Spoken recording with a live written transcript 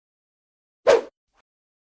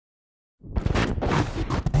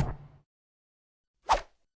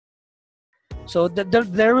So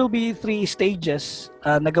there will be 3 stages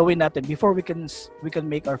na gawin natin before we can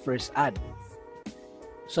make our first ad.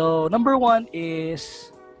 So number 1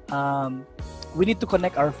 is we need to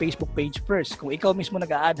connect our Facebook page first. Kung ikaw mismo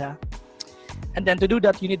nag-a-ad ha. And then to do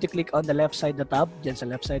that, you need to click on the left side na tab. Diyan sa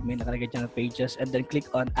left side may nakalagay dyan ng pages, and then click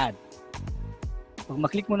on ad. Pag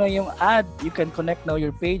maklik mo na yung ad, you can connect now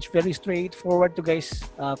your page. Very straightforward to guys.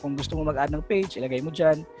 Kung gusto mo mag-add ng page, ilagay mo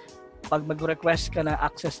dyan. Pag mag-request ka na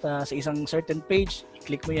access sa isang certain page,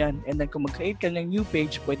 i-click mo yan. And then kung mag-create ka ng new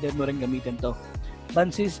page, pwede mo rin gamitin to.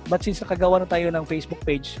 But since nakagawa na tayo ng Facebook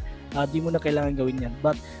page, di mo na kailangan gawin yan.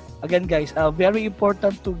 But again guys, very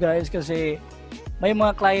important to guys kasi may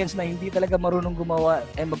mga clients na hindi talaga marunong gumawa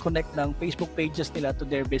and mag-connect ng Facebook pages nila to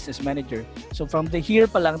their business manager. So from here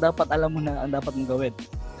pa lang, dapat alam mo na ang dapat mong gawin.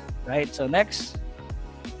 Right? So next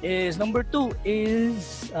is number 2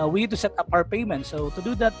 is we need to set up our payment. So to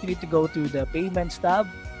do that, you need to go to the payments tab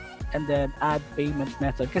and then add payment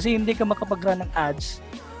method. Kasi hindi ka makapag-run ng ads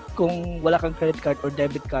kung wala kang credit card or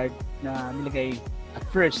debit card na nilagay at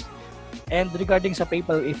first. And regarding sa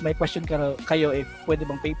PayPal, if may question kayo if pwede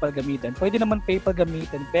bang PayPal gamitin, pwede naman PayPal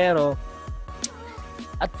gamitin, pero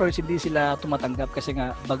at first hindi sila tumatanggap kasi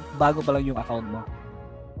nga bago pa lang yung account mo.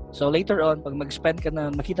 So later on, pag mag-spend ka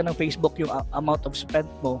na, makita ng Facebook yung amount of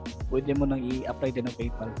spend mo, pwede mo nang i-apply din ng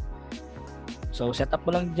PayPal. So set up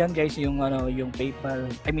mo lang dyan guys yung yung PayPal,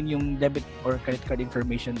 yung debit or credit card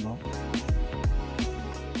information mo.